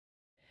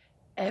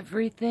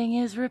Everything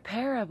is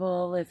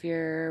repairable if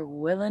you're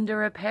willing to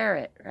repair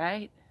it,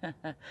 right?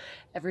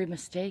 Every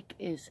mistake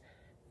is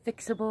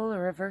fixable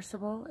or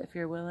reversible if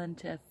you're willing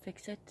to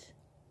fix it.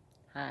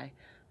 Hi,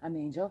 I'm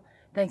Angel.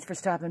 Thanks for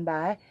stopping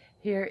by.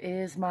 Here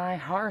is my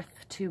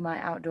hearth to my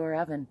outdoor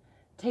oven.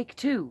 Take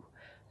two.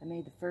 I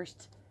made the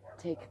first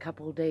take a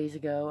couple of days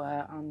ago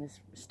on this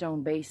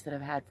stone base that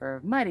I've had for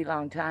a mighty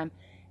long time,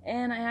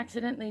 and I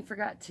accidentally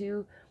forgot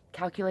to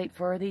calculate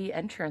for the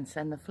entrance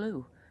and the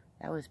flue.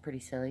 That was pretty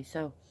silly.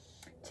 So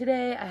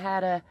today I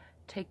had a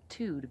take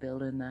two to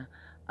build in the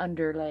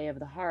underlay of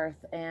the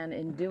hearth, and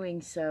in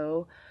doing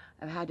so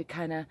I've had to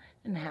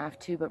didn't have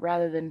to, but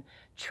rather than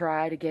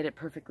try to get it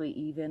perfectly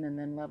even and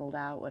then leveled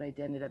out, what I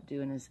ended up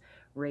doing is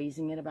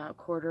raising it about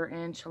 1/4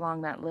 inch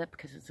along that lip,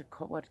 because it's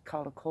what's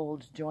called a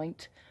cold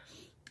joint.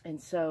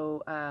 And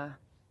so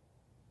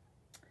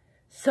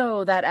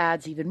that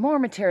adds even more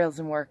materials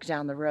and work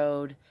down the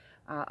road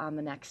on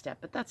the next step,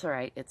 but that's all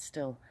right. It's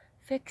still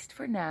fixed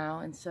for now,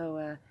 and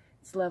so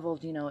it's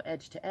leveled, you know,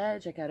 edge to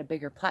edge. I got a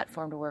bigger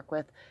platform to work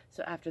with,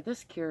 so after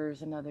this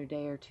cures another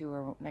day or two,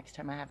 or next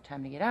time I have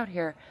time to get out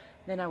here,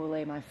 then I will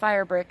lay my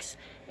fire bricks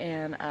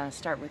and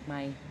start with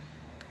my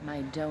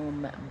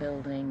dome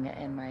building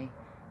and my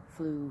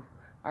flue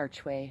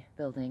archway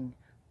building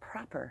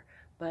proper.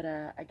 But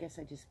I guess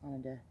I just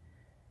wanted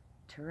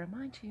to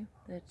remind you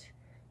that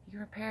you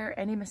can repair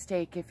any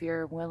mistake if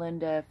you're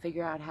willing to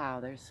figure out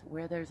how.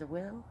 Where there's a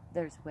will,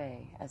 there's a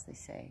way, as they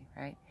say,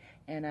 right?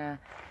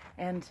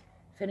 And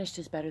finished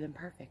is better than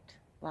perfect,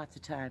 lots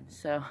of times.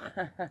 So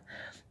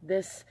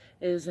this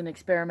is an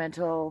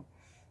experimental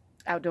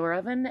outdoor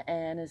oven,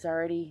 and is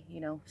already,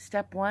 you know,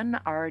 step one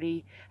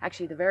already.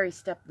 Actually,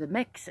 the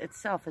mix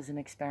itself is an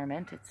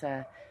experiment. It's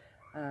a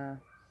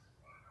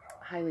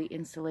highly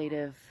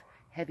insulative,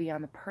 heavy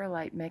on the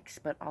perlite mix,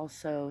 but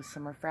also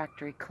some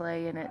refractory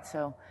clay in it.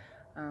 So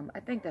I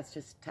think that's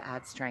just to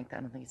add strength. I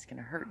don't think it's going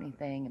to hurt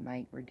anything. It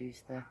might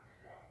reduce the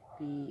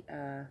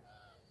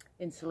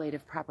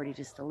insulative property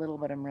just a little,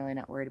 but I'm really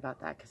not worried about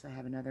that because I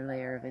have another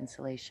layer of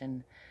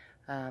insulation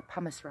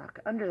pumice rock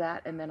under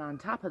that, and then on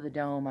top of the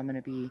dome I'm going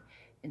to be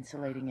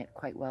insulating it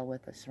quite well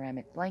with a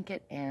ceramic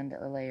blanket and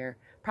a layer,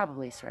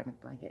 probably a ceramic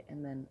blanket,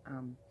 and then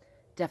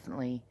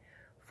definitely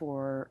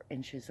 4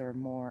 inches or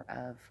more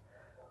of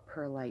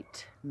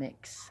perlite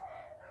mix,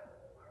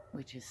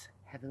 which is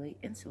heavily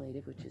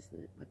insulated, which is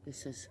what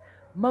this is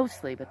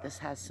mostly, but this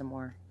has some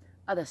more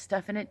other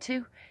stuff in it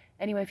too.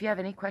 Anyway, if you have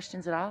any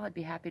questions at all, I'd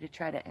be happy to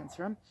try to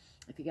answer them.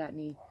 If you got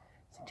any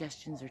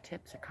suggestions or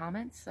tips or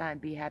comments,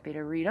 I'd be happy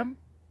to read them,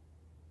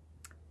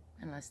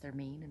 unless they're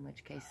mean, in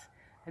which case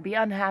I'd be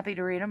unhappy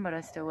to read them, but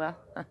I still will.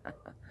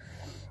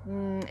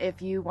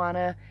 If you want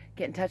to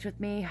get in touch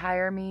with me,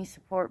 hire me,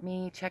 support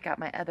me, check out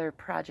my other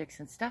projects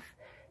and stuff,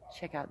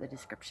 check out the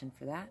description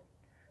for that.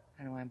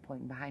 I don't know why I'm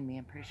pointing behind me.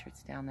 I'm pretty sure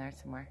it's down there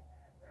somewhere.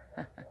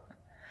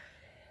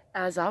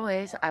 As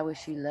always, I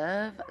wish you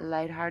love,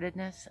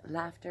 lightheartedness,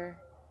 laughter,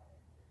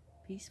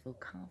 peaceful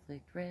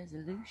conflict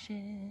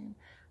resolution.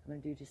 I'm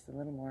going to do just a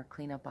little more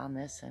cleanup on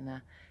this, and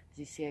as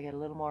you see, I got a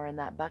little more in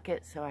that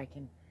bucket so I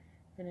can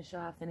finish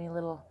off any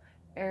little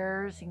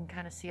errors. You can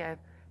kind of see I've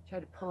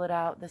tried to pull it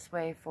out this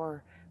way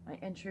for my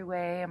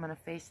entryway. I'm going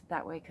to face it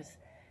that way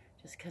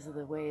because of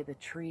the way the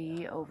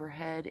tree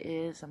overhead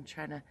is. I'm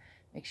trying to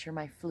make sure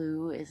my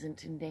flue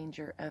isn't in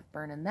danger of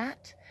burning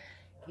that.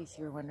 In case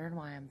you were wondering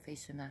why I'm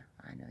facing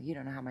I know you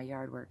don't know how my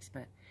yard works,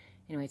 but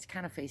anyway, it's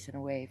kind of facing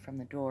away from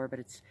the door, but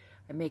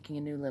I'm making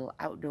a new little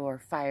outdoor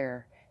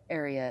fire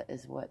area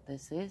is what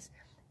this is.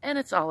 And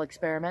it's all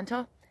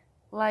experimental,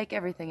 like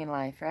everything in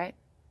life, right?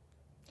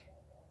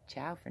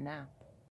 Ciao for now.